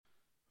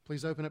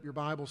Please open up your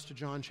Bibles to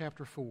John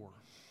chapter 4.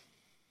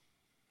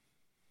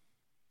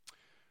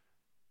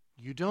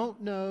 You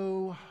don't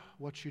know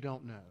what you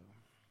don't know.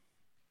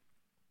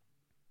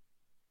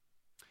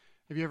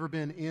 Have you ever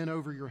been in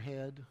over your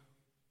head?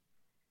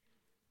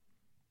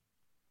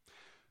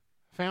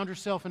 Found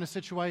yourself in a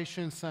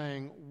situation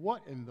saying,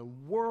 what in the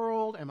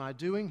world am I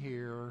doing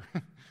here?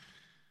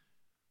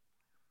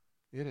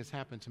 It has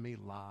happened to me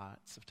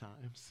lots of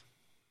times.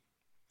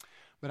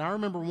 But I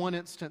remember one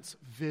instance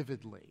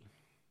vividly,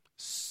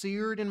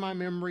 seared in my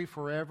memory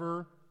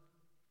forever.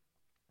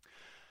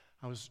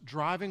 I was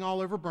driving all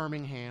over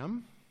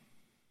Birmingham.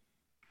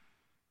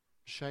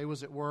 Shay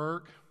was at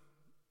work.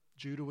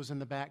 Judah was in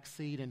the back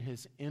seat in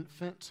his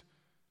infant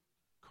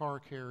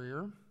car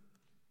carrier.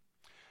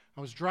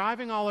 I was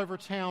driving all over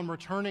town,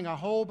 returning a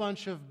whole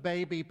bunch of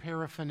baby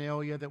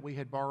paraphernalia that we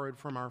had borrowed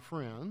from our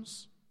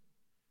friends.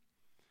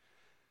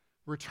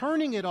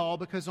 Returning it all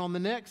because on the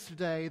next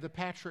day, the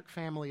Patrick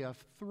family of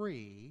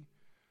 3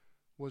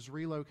 was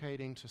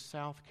relocating to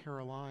South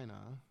Carolina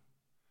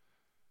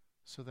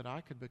so that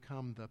I could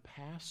become the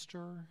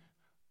pastor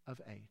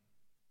of a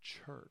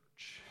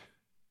church.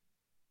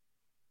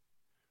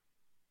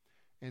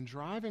 And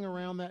driving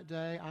around that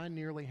day, I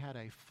nearly had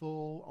a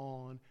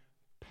full-on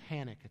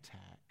panic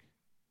attack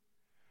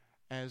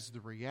as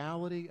the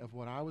reality of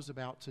what I was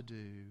about to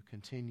do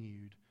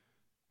continued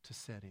to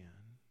set in.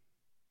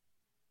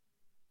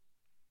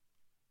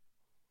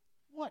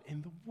 What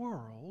in the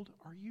world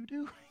are you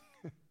doing?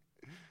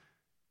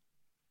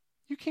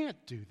 You can't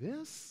do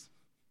this.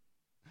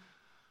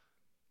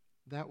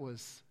 That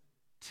was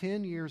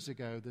 10 years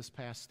ago this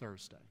past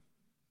Thursday,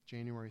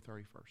 January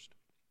 31st.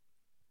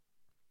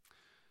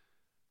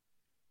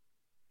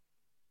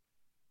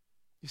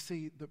 You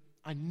see,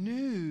 I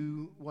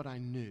knew what I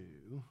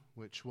knew,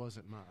 which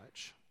wasn't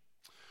much.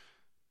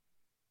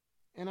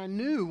 And I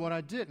knew what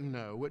I didn't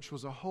know, which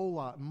was a whole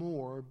lot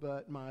more,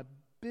 but my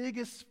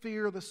biggest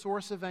fear, the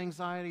source of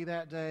anxiety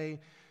that day,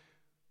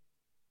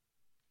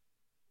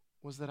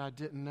 was that I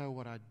didn't know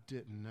what I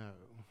didn't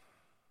know.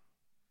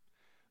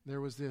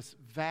 There was this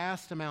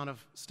vast amount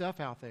of stuff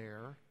out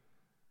there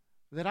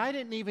that I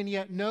didn't even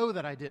yet know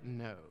that I didn't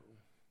know.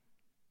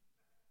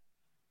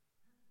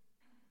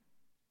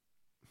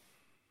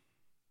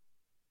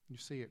 You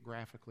see it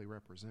graphically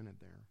represented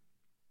there.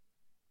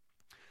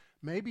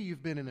 Maybe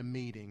you've been in a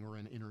meeting or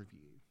an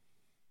interview,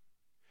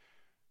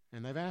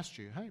 and they've asked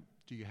you, hey,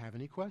 do you have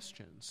any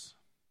questions?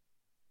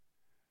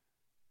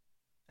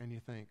 And you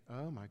think,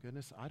 oh my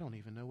goodness, I don't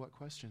even know what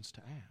questions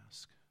to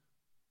ask.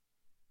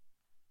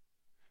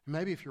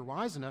 Maybe if you're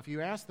wise enough,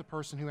 you ask the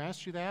person who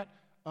asked you that,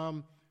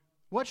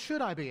 what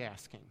should I be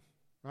asking,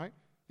 right?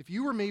 If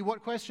you were me,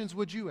 what questions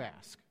would you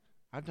ask?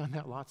 I've done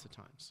that lots of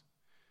times.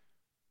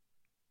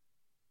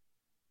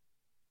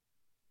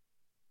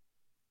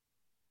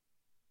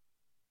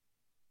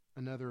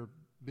 Another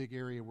big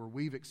area where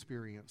we've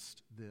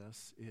experienced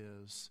this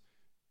is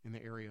in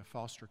the area of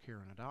foster care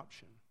and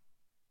adoption.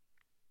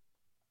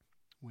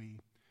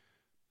 We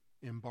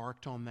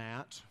embarked on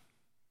that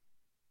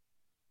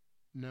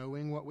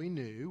knowing what we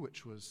knew,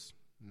 which was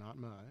not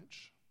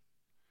much.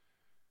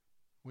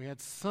 We had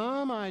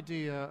some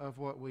idea of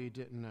what we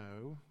didn't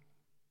know,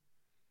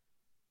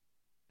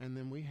 and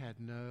then we had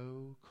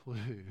no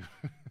clue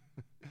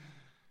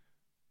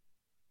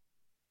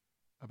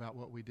about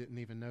what we didn't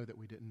even know that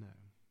we didn't know.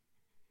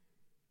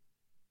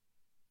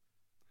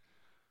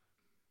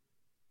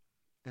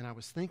 And I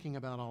was thinking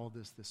about all of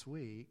this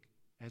week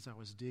as I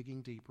was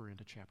digging deeper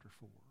into chapter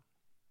 4.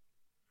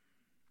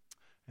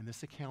 And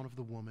this account of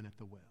the woman at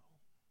the well.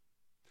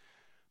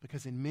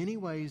 Because in many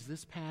ways,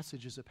 this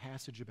passage is a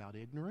passage about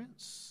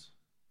ignorance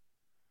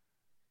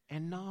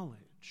and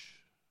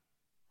knowledge.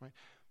 Right?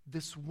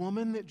 This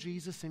woman that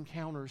Jesus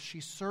encounters, she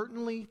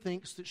certainly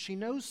thinks that she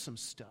knows some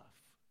stuff.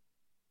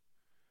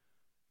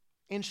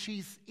 And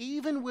she's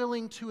even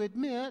willing to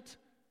admit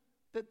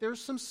that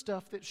there's some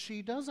stuff that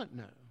she doesn't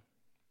know.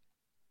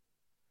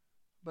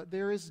 But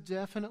there is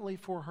definitely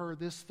for her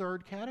this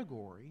third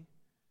category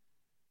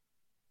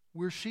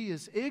where she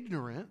is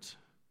ignorant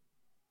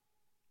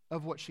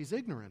of what she's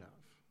ignorant of.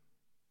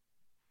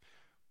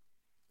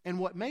 And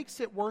what makes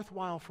it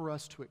worthwhile for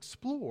us to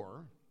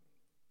explore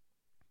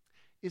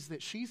is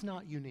that she's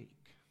not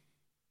unique.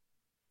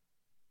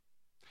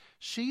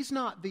 She's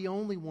not the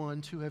only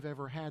one to have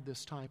ever had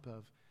this type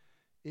of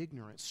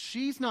ignorance.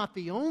 She's not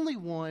the only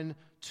one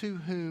to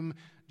whom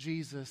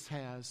Jesus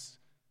has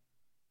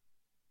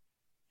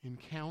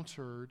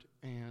encountered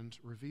and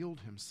revealed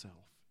himself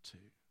to.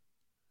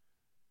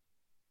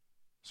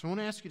 So I want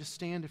to ask you to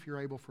stand if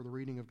you're able for the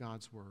reading of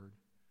God's Word.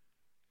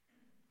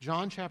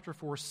 John chapter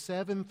 4,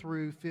 7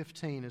 through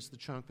 15 is the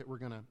chunk that we're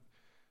going to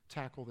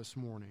tackle this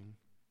morning.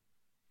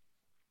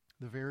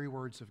 The very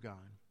words of God.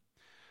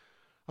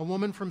 A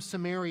woman from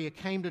Samaria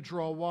came to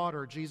draw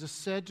water. Jesus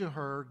said to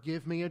her,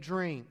 "Give me a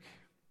drink."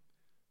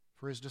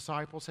 For his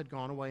disciples had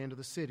gone away into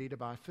the city to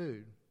buy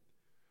food.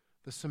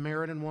 The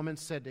Samaritan woman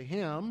said to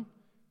him,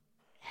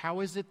 "How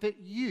is it that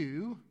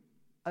you,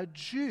 a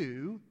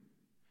Jew,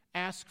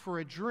 ask for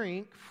a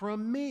drink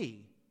from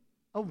me,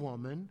 a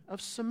woman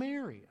of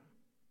Samaria.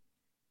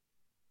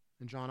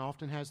 And John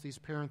often has these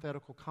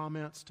parenthetical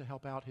comments to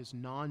help out his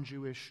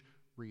non-Jewish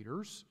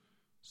readers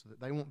so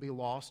that they won't be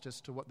lost as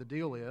to what the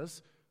deal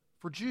is.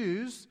 For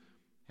Jews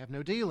have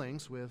no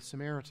dealings with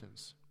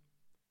Samaritans.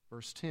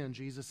 Verse 10,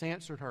 Jesus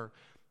answered her,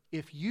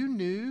 "If you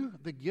knew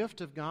the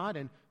gift of God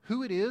and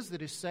who it is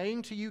that is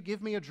saying to you,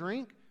 'Give me a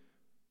drink,'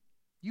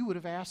 you would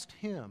have asked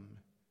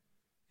him,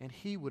 and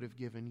he would have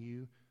given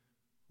you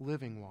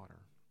living water."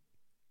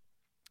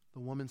 The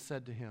woman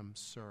said to him,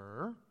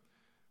 "Sir,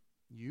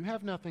 you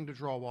have nothing to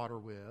draw water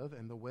with,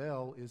 and the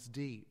well is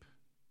deep.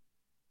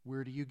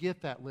 Where do you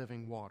get that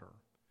living water?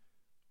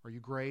 Are you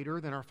greater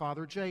than our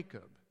father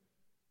Jacob?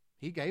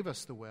 He gave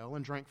us the well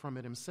and drank from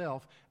it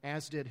himself,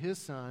 as did his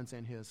sons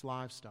and his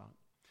livestock."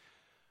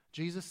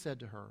 Jesus said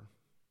to her,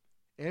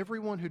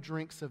 "Everyone who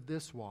drinks of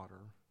this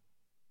water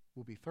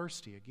will be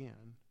thirsty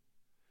again.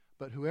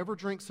 But whoever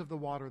drinks of the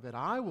water that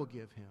I will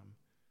give him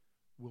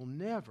will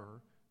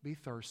never be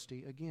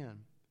thirsty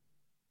again.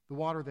 The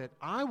water that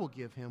I will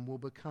give him will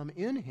become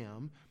in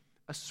him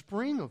a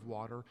spring of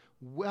water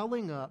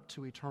welling up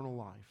to eternal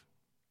life."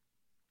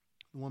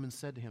 The woman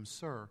said to him,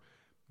 "Sir,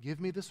 give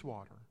me this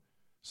water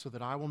so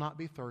that I will not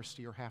be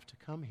thirsty or have to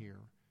come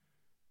here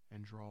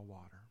and draw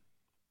water."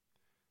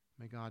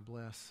 May God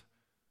bless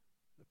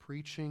the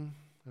preaching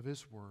of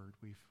his word.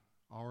 We've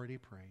already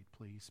prayed.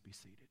 Please be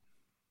seated.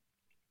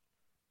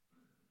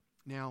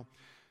 Now,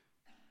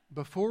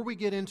 before we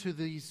get into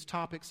these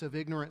topics of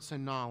ignorance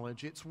and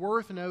knowledge, it's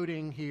worth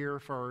noting here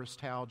first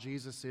how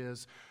Jesus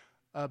is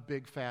a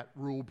big fat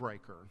rule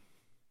breaker.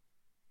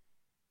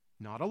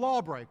 Not a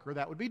lawbreaker,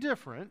 that would be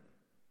different.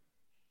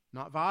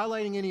 Not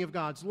violating any of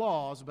God's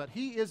laws, but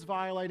he is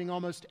violating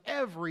almost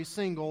every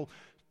single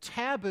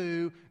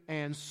taboo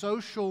and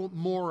social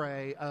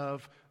mores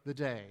of the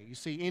day. You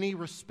see, any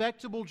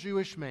respectable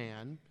Jewish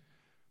man,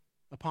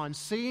 upon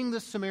seeing the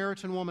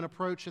Samaritan woman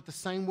approach at the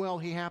same well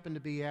he happened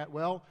to be at,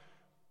 well,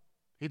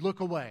 he'd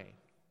look away.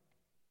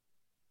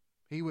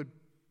 He would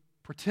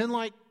pretend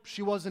like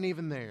she wasn't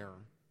even there.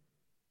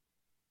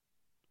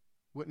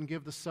 Wouldn't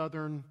give the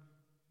southern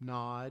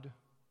nod,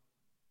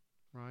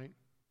 right?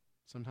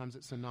 Sometimes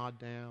it's a nod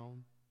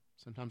down.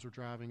 Sometimes we're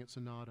driving, it's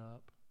a nod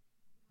up,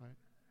 right?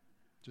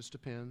 Just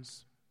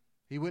depends.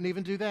 He wouldn't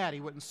even do that.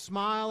 He wouldn't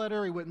smile at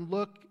her. He wouldn't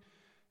look.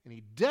 And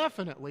he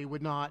definitely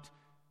would not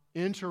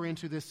enter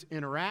into this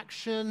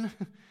interaction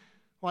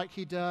like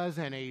he does.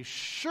 And he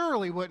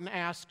surely wouldn't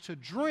ask to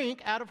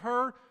drink out of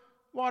her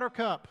water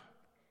cup.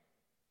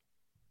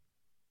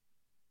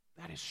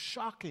 That is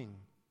shocking.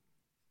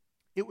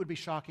 It would be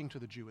shocking to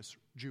the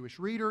Jewish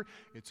reader.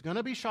 It's going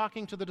to be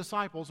shocking to the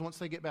disciples once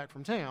they get back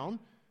from town.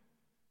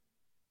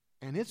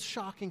 And it's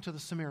shocking to the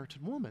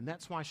Samaritan woman.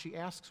 That's why she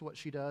asks what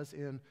she does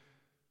in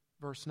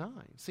verse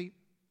 9. See,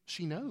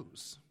 she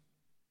knows.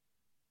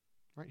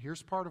 Right?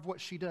 Here's part of what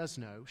she does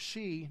know.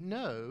 She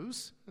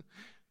knows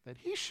that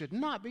he should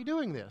not be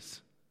doing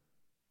this.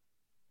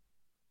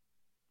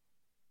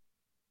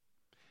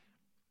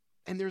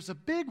 And there's a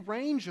big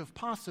range of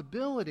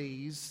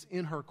possibilities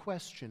in her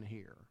question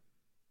here.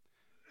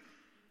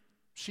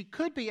 She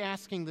could be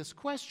asking this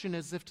question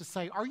as if to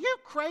say, "Are you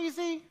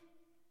crazy?"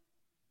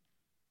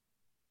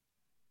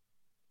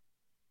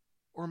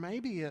 Or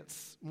maybe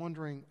it's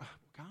wondering, "Oh,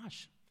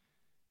 gosh,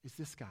 is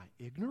this guy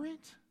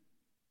ignorant?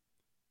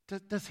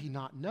 Does he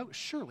not know?"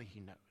 Surely he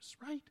knows,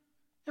 right?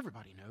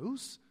 Everybody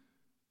knows.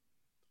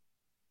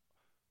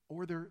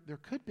 Or there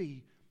could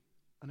be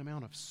an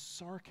amount of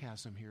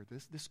sarcasm here.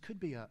 This could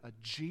be a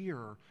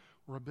jeer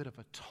or a bit of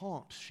a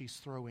taunt she's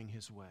throwing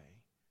his way.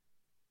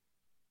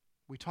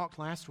 We talked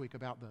last week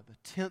about the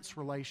tense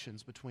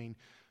relations between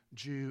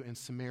Jew and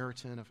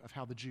Samaritan, of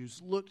how the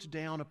Jews looked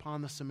down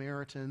upon the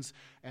Samaritans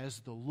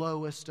as the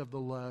lowest of the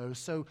low.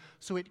 So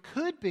it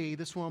could be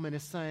this woman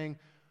is saying,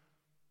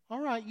 "All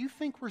right, you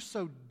think we're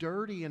so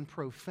dirty and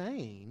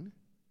profane,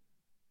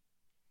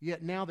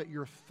 yet now that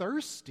you're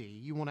thirsty,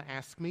 you want to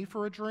ask me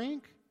for a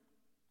drink?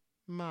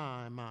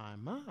 My, my,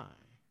 my."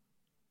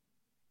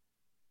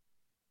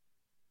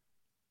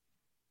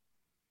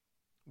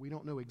 We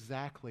don't know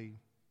exactly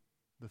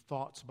the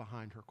thoughts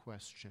behind her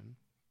question.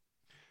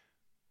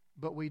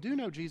 But we do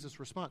know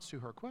Jesus' response to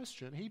her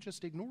question. He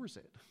just ignores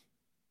it.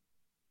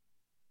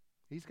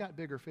 He's got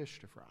bigger fish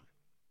to fry.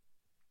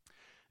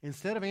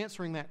 Instead of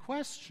answering that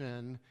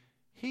question,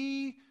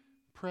 he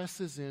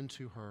presses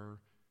into her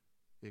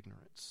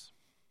ignorance,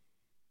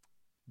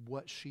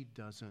 what she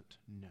doesn't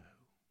know.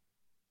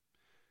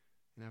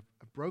 And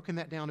I've broken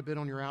that down a bit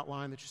on your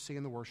outline that you see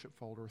in the worship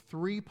folder.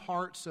 3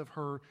 parts of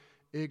her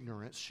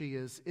ignorance. She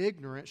is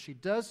ignorant. She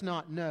does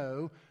not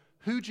know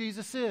who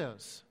Jesus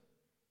is.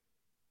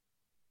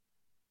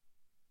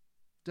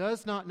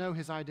 Does not know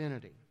his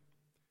identity.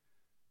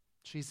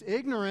 She's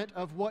ignorant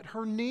of what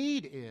her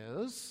need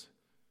is,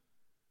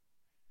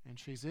 and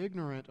she's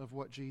ignorant of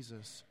what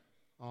Jesus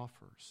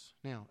offers.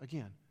 Now,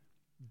 again,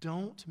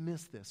 don't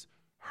miss this.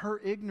 Her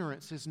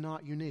ignorance is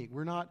not unique.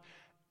 We're not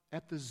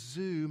at the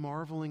zoo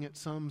marveling at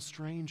some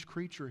strange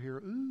creature here.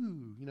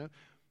 Ooh,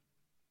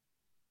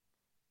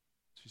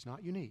 She's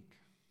not unique.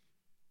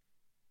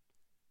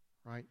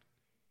 right?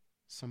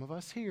 Some of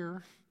us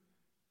here,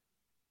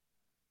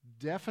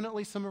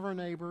 definitely some of our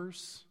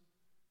neighbors,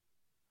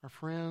 our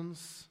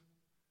friends.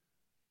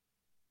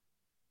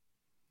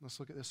 Let's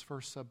look at this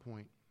first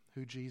subpoint,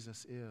 who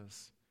Jesus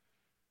is.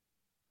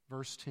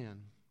 Verse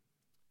 10.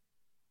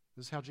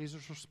 This is how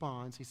Jesus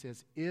responds. He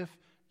says, if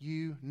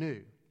you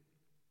knew,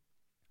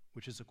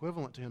 which is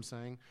equivalent to him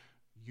saying,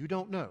 you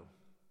don't know.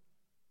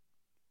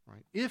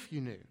 Right? If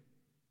you knew.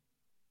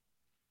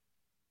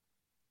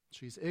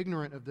 She's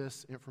ignorant of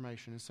this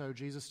information. And so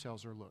Jesus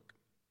tells her, look,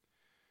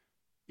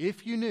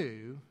 if you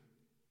knew,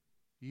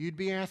 you'd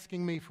be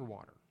asking me for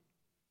water.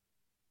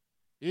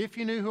 If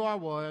you knew who I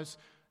was,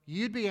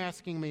 you'd be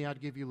asking me, I'd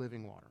give you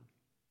living water.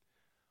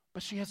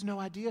 But she has no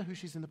idea who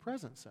she's in the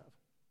presence of.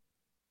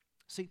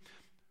 See,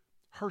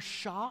 her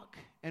shock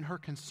and her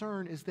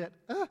concern is that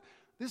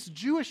this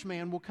Jewish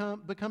man will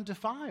become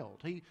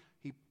defiled. He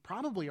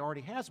probably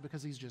already has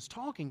because he's just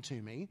talking to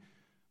me.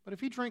 But if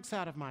he drinks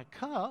out of my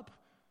cup,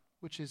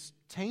 which is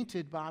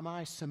tainted by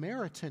my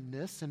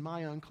Samaritanness and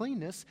my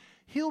uncleanness,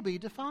 he'll be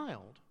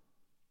defiled.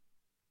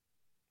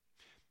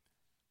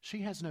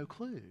 She has no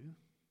clue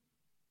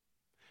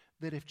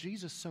that if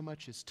Jesus so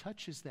much as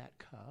touches that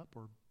cup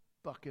or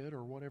bucket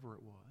or whatever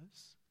it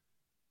was,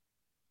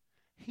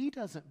 he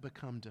doesn't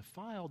become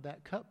defiled.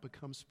 That cup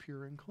becomes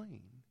pure and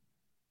clean.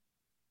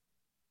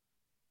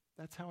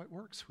 That's how it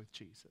works with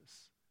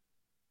Jesus.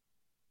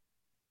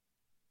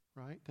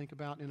 Right? Think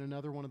about in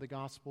another one of the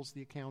Gospels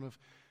the account of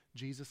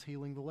Jesus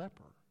healing the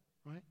leper.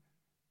 Right?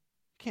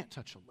 You can't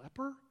touch a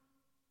leper.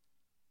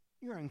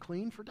 You're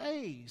unclean for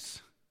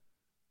days.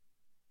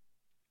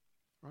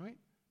 Right?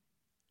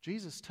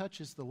 Jesus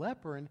touches the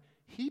leper and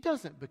he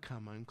doesn't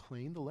become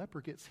unclean. The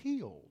leper gets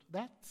healed.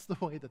 That's the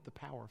way that the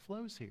power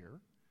flows here.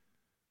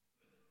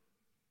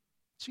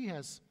 She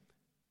has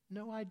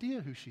no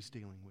idea who she's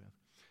dealing with.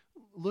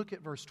 Look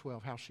at verse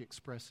 12, how she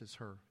expresses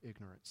her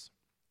ignorance.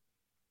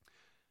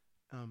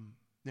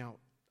 Now,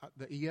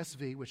 the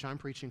ESV, which I'm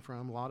preaching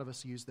from, a lot of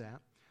us use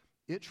that.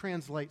 It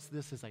translates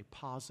this as a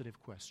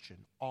positive question.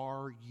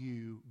 Are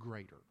you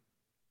greater?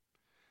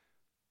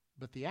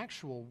 But the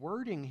actual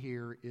wording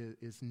here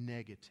is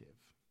negative.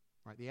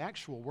 Right? The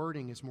actual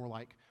wording is more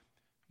like,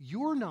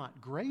 you're not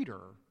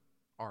greater,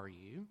 are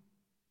you?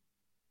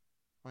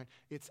 Right?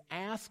 It's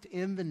asked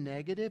in the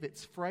negative.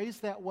 It's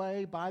phrased that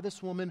way by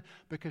this woman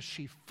because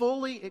she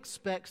fully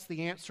expects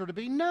the answer to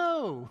be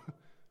no.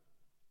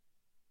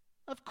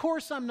 Of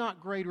course I'm not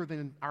greater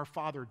than our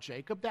father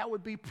Jacob. That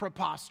would be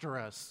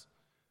preposterous.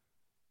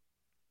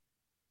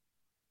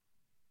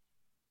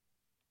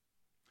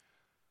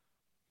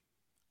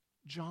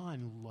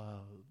 John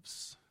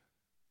loves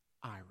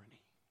irony.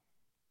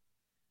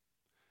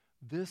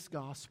 This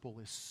gospel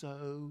is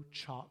so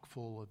chock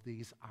full of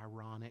these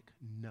ironic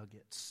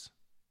nuggets.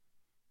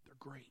 They're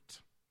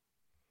great.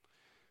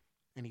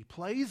 And he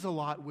plays a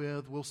lot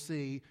with, we'll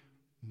see,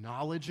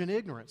 knowledge and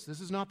ignorance. This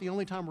is not the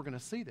only time we're going to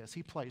see this.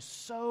 He plays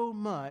so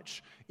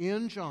much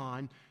in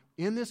John,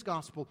 in this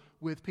gospel,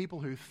 with people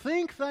who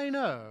think they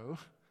know,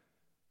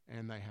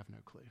 and they have no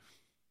clue.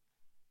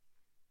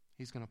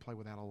 He's going to play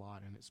with that a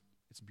lot, and it's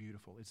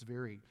beautiful.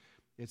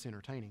 It's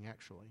entertaining,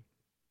 actually.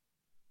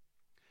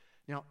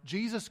 Now,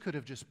 Jesus could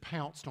have just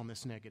pounced on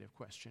this negative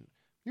question.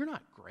 You're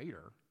not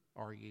greater,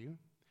 are you?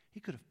 He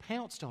could have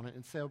pounced on it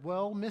and said,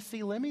 well,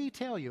 Missy, let me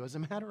tell you, as a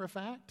matter of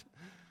fact,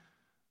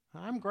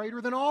 I'm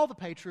greater than all the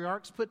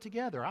patriarchs put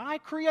together. I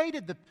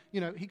created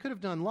he could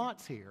have done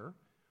lots here,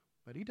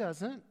 but he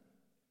doesn't.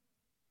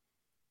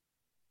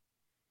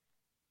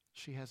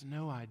 She has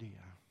no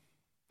idea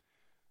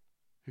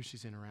who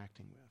she's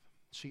interacting with.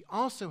 She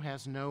also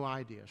has no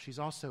idea. She's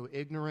also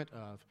ignorant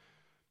of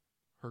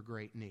her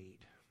great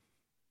need.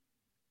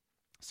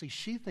 See,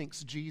 she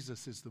thinks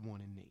Jesus is the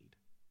one in need.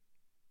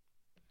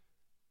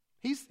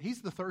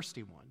 He's the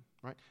thirsty one,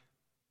 right?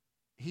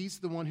 He's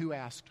the one who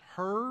asked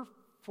her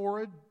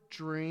for a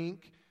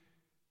drink.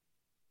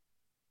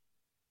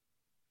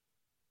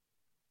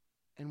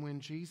 And when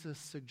Jesus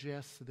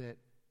suggests that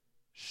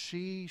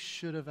she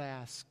should have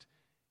asked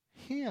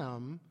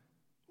him,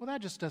 well,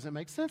 that just doesn't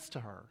make sense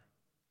to her.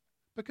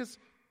 Because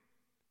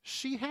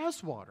she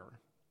has water.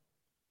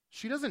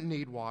 She doesn't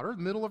need water.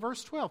 Middle of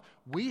verse 12.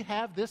 We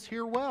have this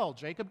here well.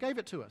 Jacob gave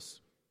it to us.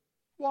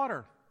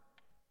 Water.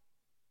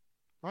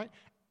 Right?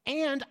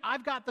 And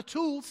I've got the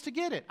tools to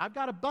get it. I've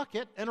got a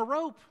bucket and a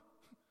rope.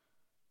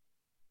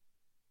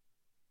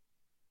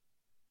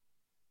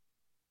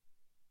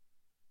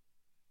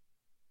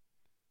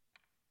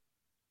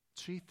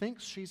 She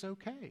thinks she's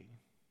okay.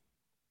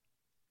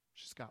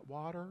 She's got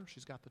water.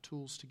 She's got the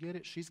tools to get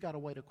it. She's got a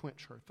way to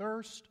quench her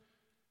thirst.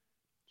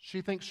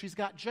 She thinks she's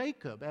got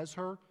Jacob as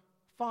her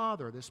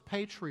father, this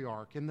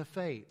patriarch in the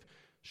faith.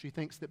 She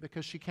thinks that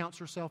because she counts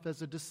herself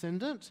as a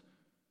descendant,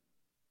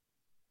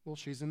 well,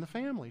 she's in the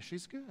family.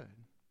 She's good.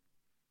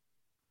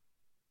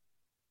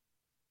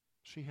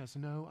 She has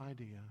no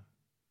idea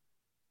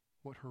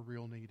what her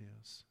real need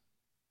is,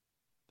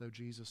 though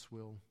Jesus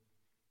will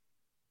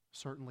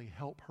certainly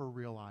help her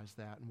realize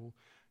that, and we'll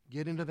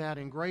get into that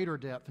in greater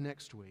depth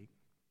next week.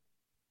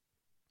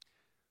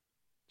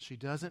 She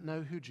doesn't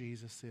know who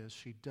Jesus is.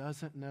 She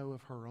doesn't know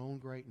of her own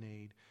great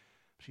need.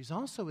 She's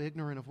also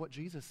ignorant of what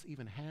Jesus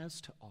even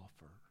has to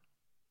offer.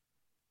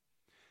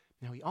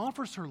 Now, he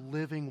offers her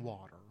living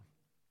water.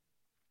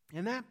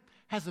 And that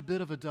has a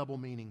bit of a double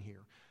meaning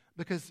here.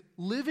 Because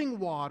living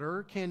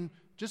water can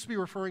just be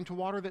referring to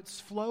water that's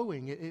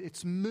flowing.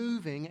 It's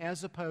moving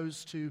as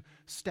opposed to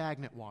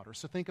stagnant water.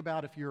 So think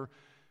about if you're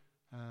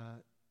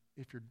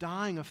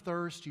dying of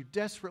thirst, you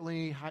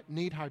desperately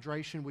need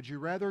hydration, would you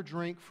rather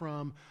drink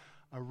from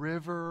a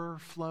river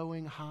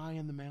flowing high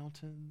in the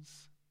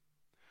mountains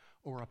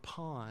or a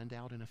pond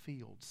out in a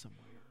field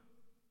somewhere?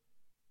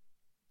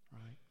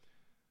 Right?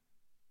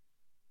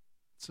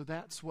 So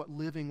that's what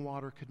living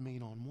water could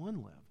mean on one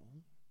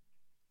level,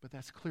 but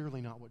that's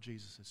clearly not what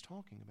Jesus is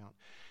talking about.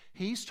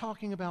 He's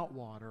talking about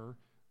water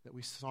that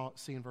we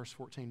see in verse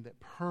 14 that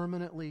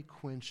permanently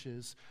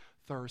quenches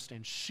thirst,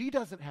 and she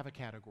doesn't have a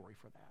category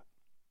for that.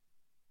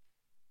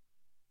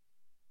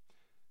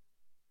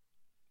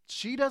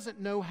 She doesn't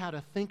know how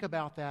to think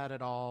about that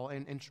at all,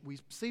 and we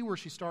see where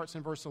she starts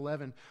in verse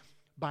 11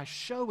 by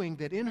showing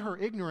that in her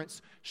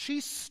ignorance,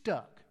 she's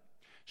stuck.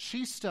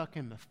 She's stuck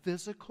in the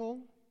physical,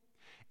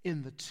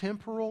 in the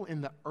temporal,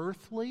 in the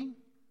earthly,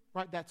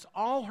 right? That's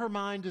all her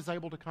mind is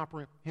able to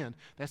comprehend.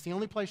 That's the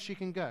only place she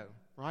can go,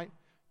 right?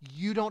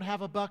 You don't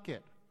have a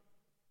bucket.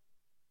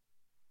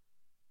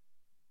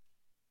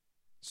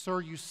 Sir,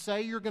 you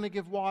say you're going to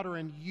give water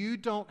and you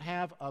don't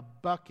have a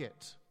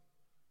bucket.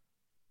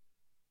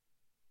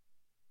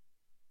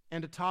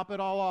 And to top it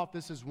all off,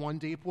 this is one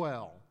deep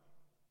well.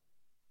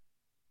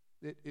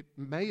 It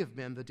may have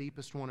been the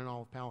deepest one in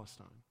all of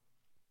Palestine.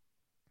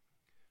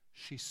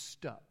 She's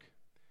stuck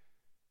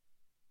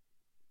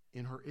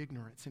in her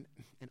ignorance.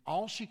 And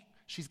all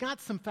she's got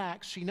some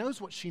facts. She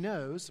knows what she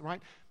knows,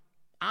 right?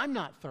 I'm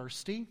not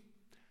thirsty.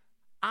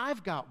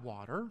 I've got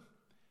water.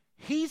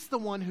 He's the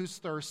one who's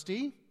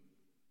thirsty.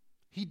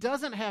 He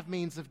doesn't have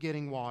means of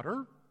getting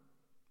water,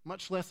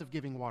 much less of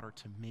giving water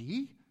to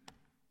me.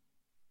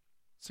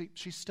 See,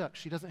 she's stuck.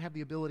 She doesn't have the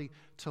ability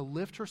to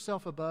lift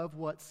herself above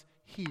what's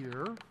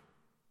here, what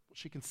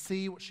she can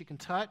see, what she can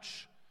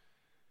touch,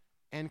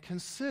 and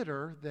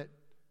consider that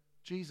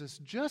Jesus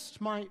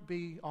just might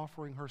be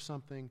offering her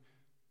something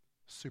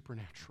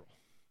supernatural,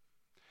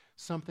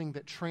 something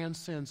that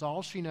transcends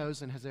all she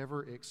knows and has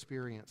ever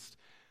experienced.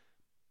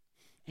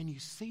 And you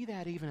see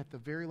that even at the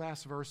very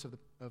last verse of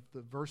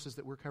the verses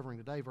that we're covering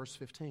today, verse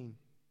 15,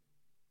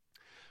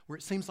 where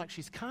it seems like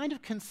she's kind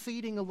of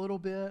conceding a little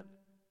bit.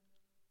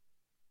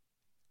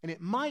 And it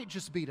might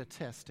just be to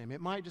test him. It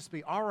might just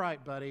be, all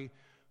right, buddy,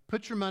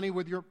 put your money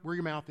where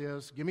your mouth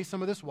is. Give me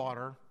some of this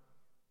water.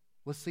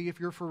 Let's see if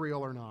you're for real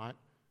or not.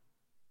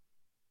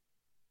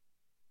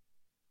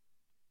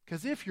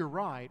 Because if you're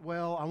right,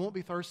 well, I won't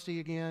be thirsty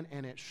again,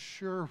 and it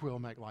sure will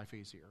make life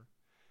easier.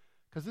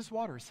 Because this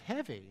water is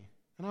heavy,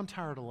 and I'm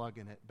tired of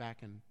lugging it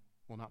back and,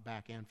 well, not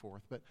back and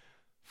forth, but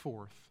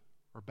forth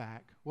or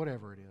back,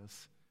 whatever it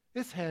is.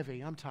 It's heavy.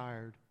 I'm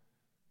tired.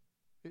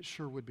 It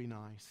sure would be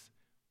nice.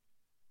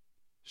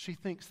 She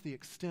thinks the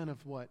extent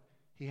of what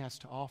he has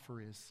to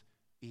offer is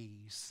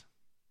ease.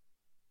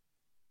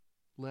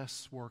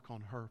 Less work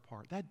on her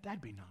part.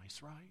 That'd be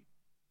nice, right?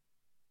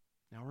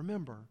 Now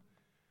remember,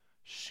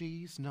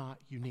 she's not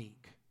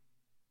unique.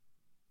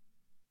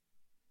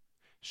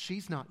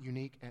 She's not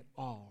unique at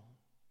all.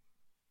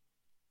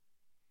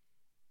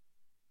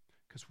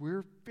 Because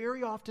we're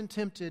very often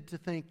tempted to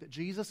think that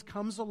Jesus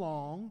comes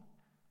along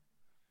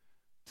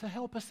to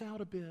help us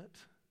out a bit,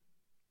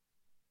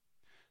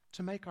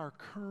 to make our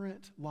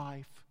current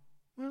life,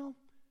 well,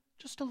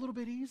 just a little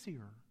bit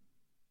easier,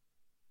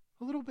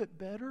 a little bit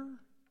better.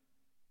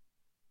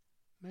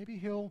 Maybe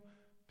he'll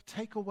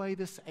take away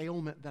this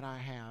ailment that I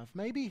have.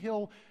 Maybe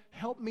he'll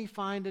help me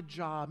find a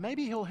job.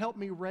 Maybe he'll help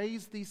me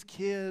raise these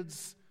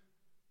kids.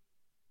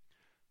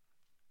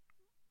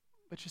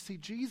 But you see,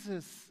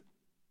 Jesus,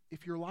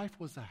 if your life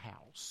was a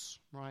house,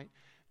 right?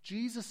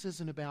 Jesus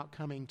isn't about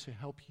coming to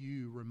help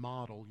you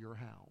remodel your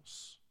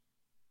house.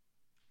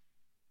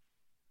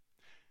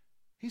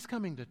 He's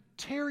coming to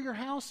tear your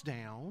house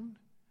down,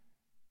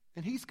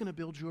 and he's going to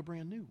build you a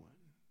brand new one.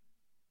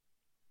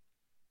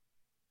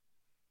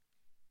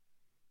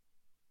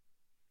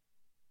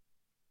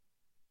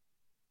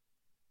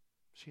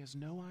 She has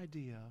no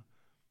idea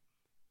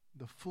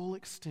the full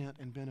extent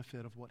and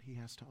benefit of what he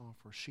has to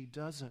offer. She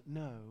doesn't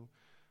know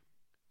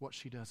what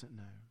she doesn't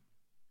know.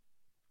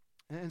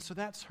 And so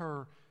that's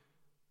her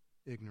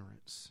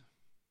ignorance.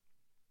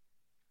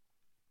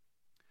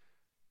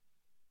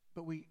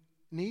 But we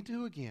need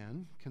to,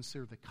 again,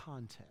 consider the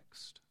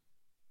context.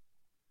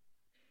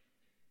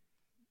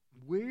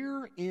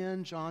 Where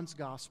in John's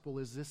gospel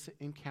is this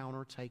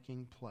encounter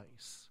taking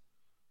place?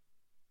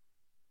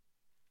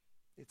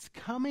 It's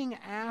coming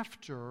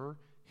after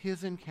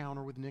his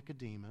encounter with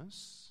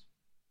Nicodemus.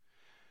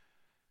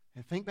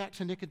 And think back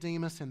to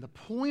Nicodemus, and the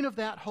point of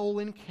that whole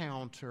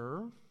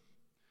encounter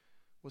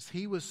was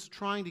he was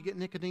trying to get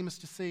Nicodemus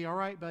to see, all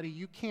right, buddy,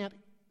 you can't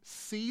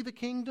see the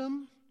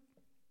kingdom.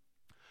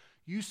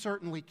 You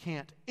certainly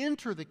can't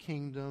enter the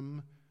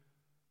kingdom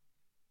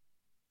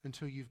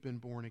until you've been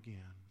born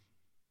again,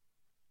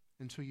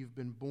 until you've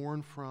been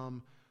born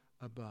from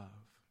above.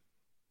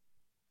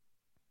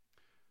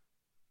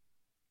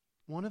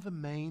 One of the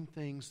main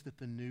things that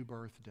the new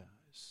birth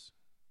does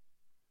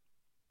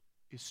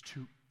is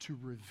to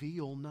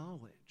reveal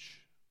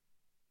knowledge.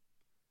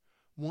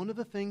 One of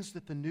the things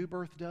that the new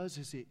birth does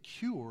is it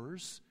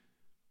cures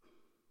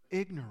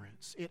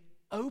ignorance. It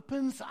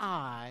opens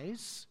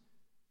eyes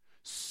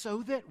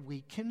so that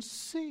we can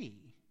see.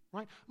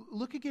 Right?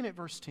 Look again at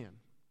verse 10.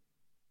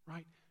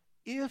 Right?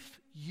 If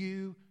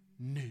you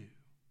knew.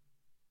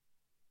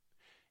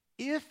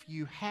 If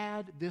you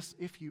had this,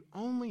 if you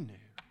only knew.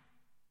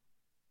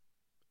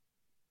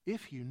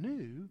 If you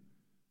knew,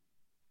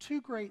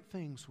 two great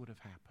things would have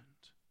happened.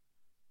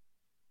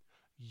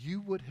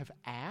 You would have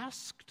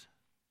asked,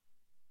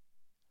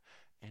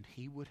 and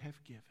he would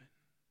have given.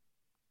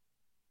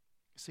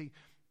 See,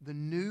 the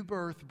new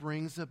birth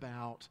brings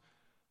about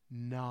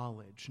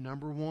knowledge.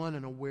 Number one,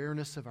 an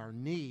awareness of our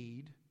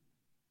need.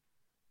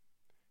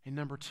 And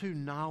number two,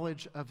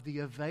 knowledge of the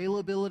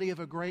availability of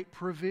a great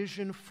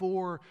provision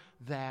for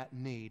that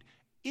need.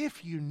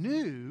 If you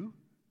knew,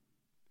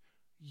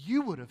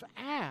 you would have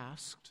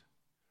asked,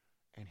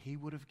 and he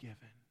would have given.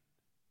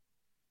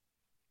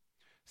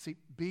 See,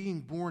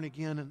 being born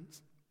again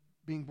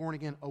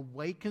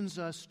awakens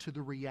us to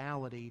the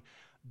reality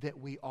that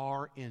we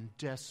are in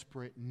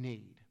desperate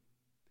need.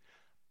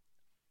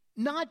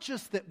 Not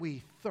just that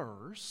we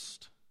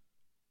thirst,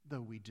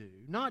 though we do.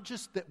 Not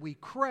just that we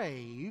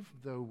crave,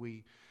 though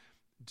we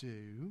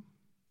do.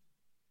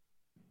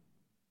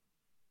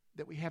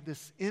 That we have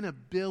this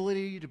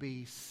inability to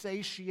be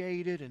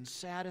satiated and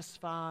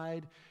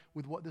satisfied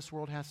with what this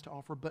world has to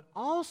offer. But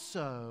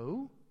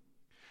also,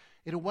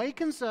 it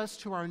awakens us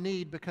to our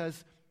need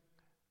because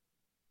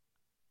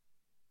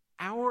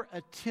our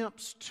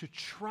attempts to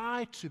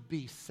try to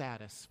be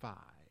satisfied,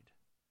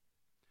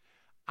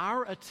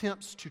 our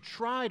attempts to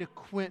try to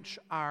quench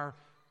our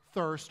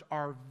thirst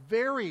are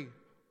very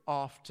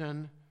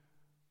often,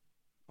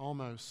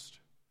 almost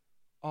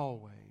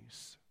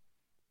always,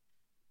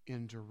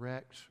 in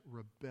direct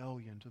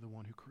rebellion to the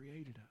one who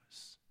created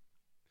us.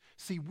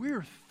 See,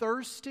 we're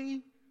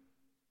thirsty,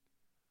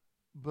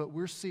 but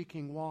we're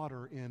seeking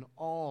water in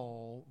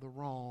all the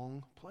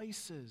wrong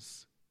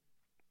places.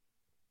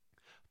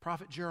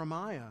 Prophet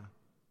Jeremiah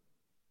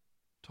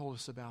told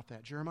us about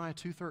that. Jeremiah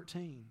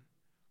 2:13.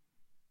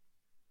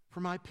 For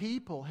my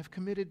people have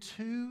committed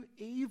two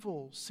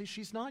evils. See,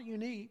 she's not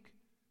unique.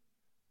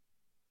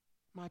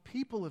 My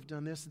people have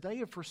done this. They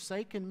have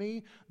forsaken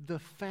me, the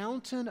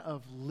fountain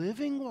of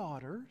living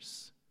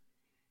waters,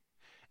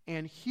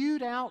 and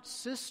hewed out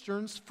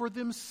cisterns for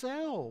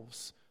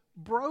themselves,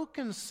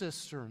 broken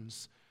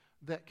cisterns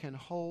that can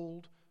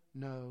hold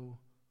no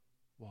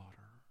water.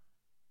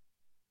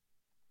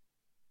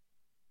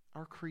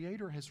 Our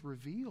Creator has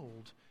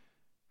revealed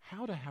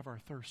how to have our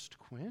thirst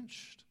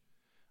quenched,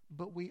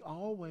 but we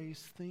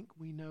always think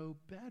we know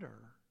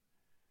better.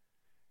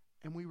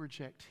 And we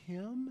reject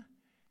Him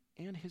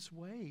and His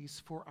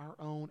ways for our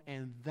own,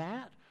 and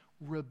that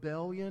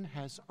rebellion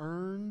has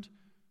earned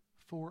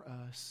for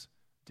us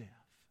death.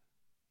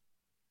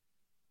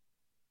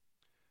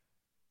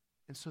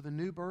 And so the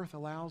new birth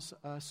allows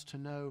us to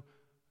know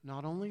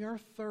not only our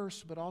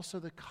thirst, but also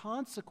the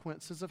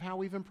consequences of how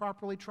we've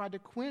improperly tried to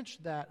quench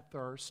that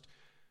thirst.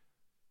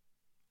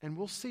 And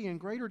we'll see in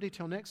greater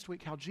detail next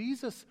week how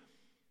Jesus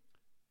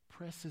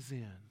presses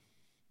in.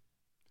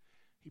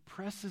 He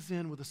presses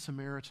in with a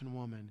Samaritan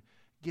woman,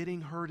 getting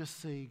her to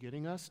see,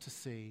 getting us to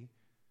see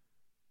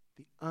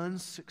the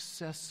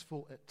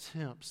unsuccessful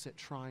attempts at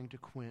trying to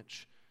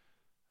quench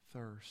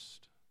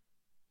thirst.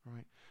 All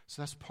right?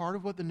 So that's part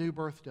of what the new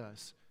birth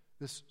does,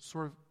 this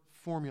sort of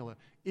formula.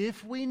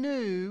 If we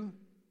knew,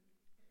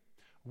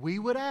 we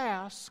would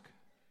ask,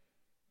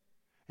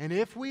 and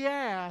if we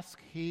ask,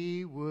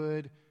 He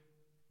would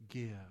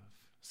give.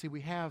 See,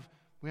 we have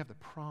the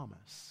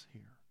promise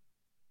here.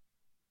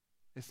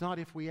 It's not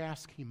if we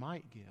ask, He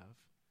might give.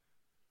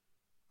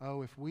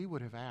 Oh, if we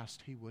would have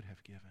asked, He would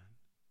have given.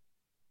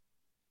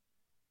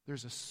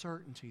 There's a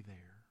certainty there.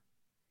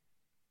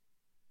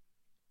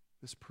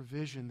 This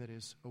provision that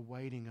is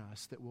awaiting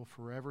us, that will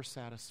forever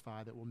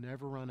satisfy, that will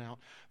never run out,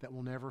 that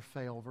will never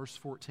fail. Verse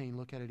 14,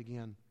 look at it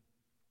again.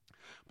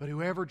 But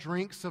whoever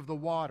drinks of the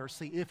water,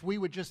 see, if we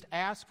would just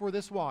ask for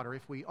this water,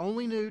 if we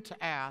only knew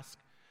to ask,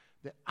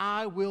 that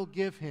I will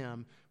give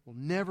him, will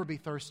never be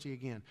thirsty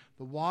again.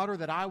 The water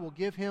that I will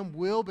give him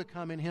will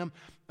become in him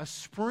a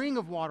spring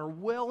of water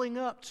welling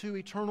up to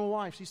eternal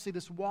life. So you see,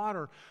 this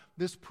water,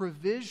 this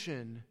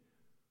provision,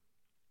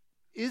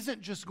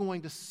 isn't just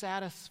going to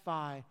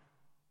satisfy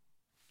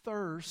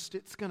thirst,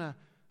 it's going to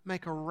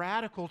make a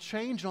radical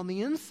change on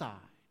the inside.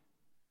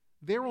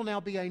 There will now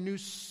be a new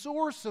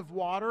source of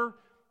water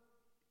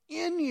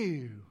in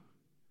you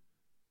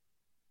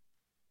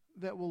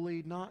that will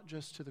lead not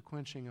just to the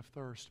quenching of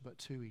thirst, but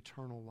to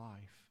eternal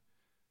life.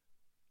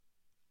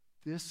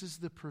 This is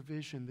the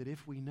provision that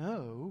if we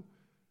know,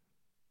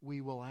 we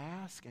will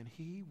ask and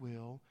He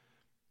will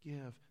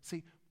give.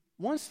 See,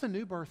 once the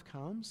new birth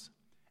comes,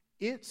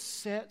 it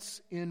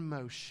sets in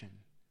motion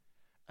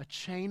a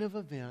chain of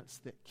events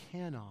that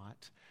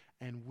cannot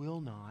and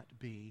will not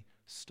be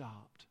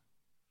stopped.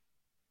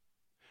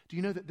 Do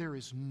you know that there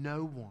is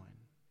no one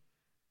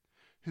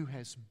who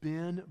has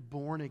been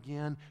born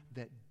again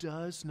that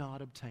does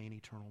not obtain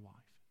eternal life?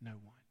 No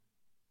one.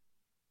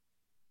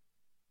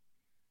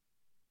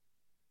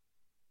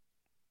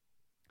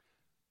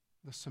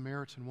 The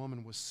Samaritan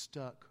woman was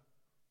stuck,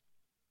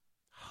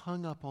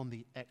 hung up on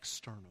the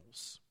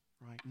externals,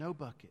 right? No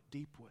bucket,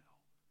 deep well,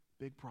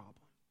 big problem.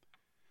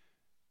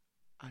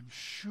 I'm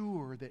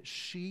sure that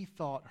she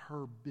thought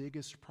her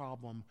biggest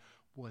problem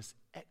was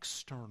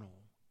external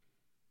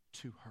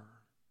to her.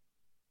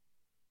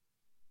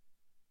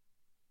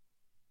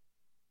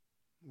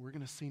 We're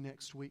going to see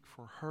next week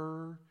for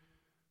her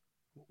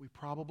what we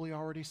probably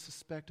already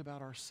suspect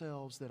about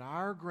ourselves, that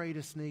our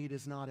greatest need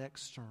is not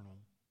external.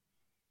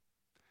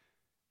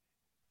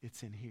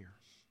 It's in here.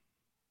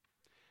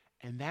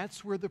 And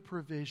that's where the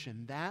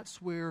provision,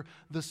 that's where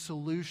the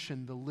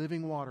solution, the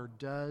living water,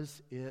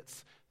 does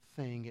its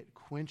thing. It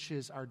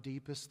quenches our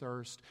deepest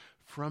thirst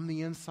from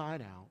the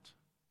inside out.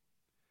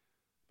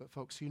 But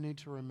folks, you need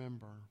to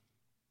remember,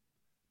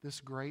 this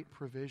great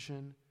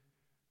provision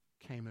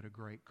came at a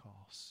great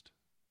cost.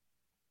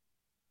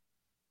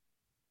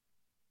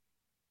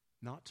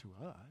 Not to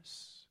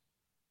us.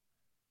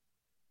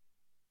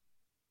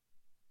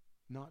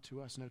 Not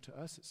to us. No, to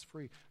us it's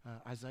free.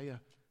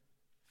 Isaiah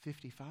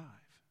 55.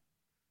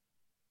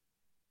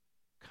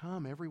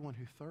 Come, everyone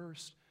who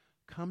thirsts,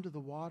 come to the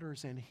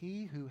waters, and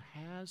he who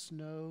has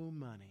no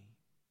money.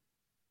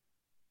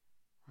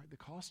 Right? The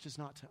cost is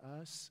not to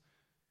us,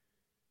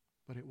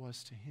 but it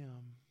was to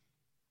him.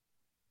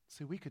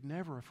 See, we could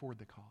never afford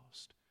the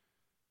cost.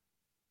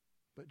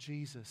 But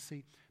Jesus,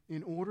 see,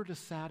 in order to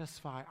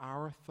satisfy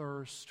our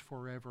thirst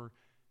forever,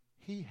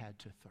 he had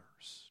to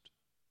thirst.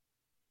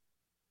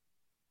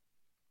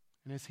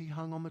 And as he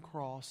hung on the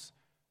cross,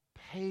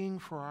 paying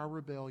for our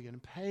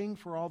rebellion, paying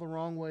for all the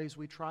wrong ways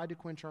we tried to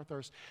quench our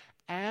thirst,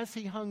 as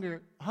he hung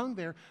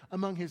there,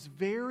 among his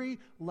very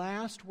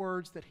last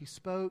words that he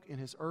spoke in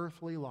his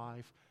earthly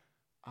life,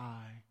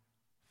 I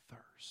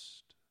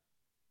thirst.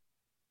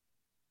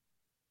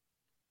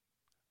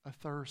 A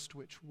thirst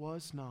which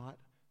was not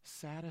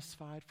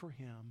satisfied for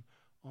him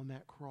on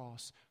that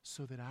cross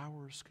so that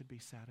ours could be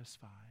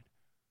satisfied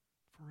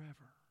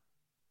forever.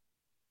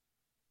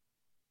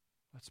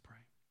 Let's pray.